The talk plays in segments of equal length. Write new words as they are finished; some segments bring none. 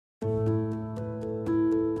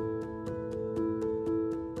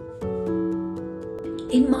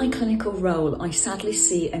In my clinical role, I sadly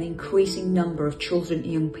see an increasing number of children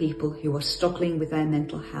and young people who are struggling with their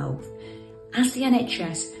mental health. As the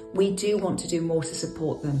NHS, we do want to do more to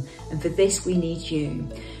support them, and for this we need you.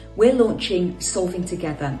 We're launching Solving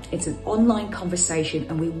Together. It's an online conversation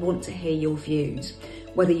and we want to hear your views.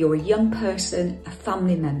 Whether you're a young person, a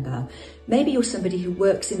family member, maybe you're somebody who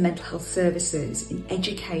works in mental health services, in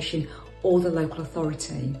education or the local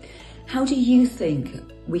authority. How do you think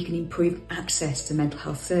we can improve access to mental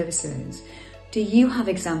health services? Do you have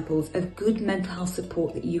examples of good mental health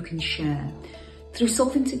support that you can share? Through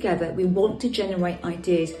Solving Together, we want to generate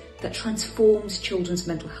ideas that transforms children's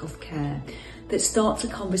mental health care, that starts a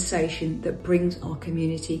conversation that brings our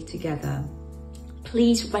community together.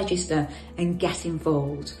 Please register and get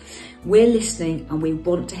involved. We're listening and we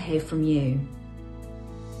want to hear from you.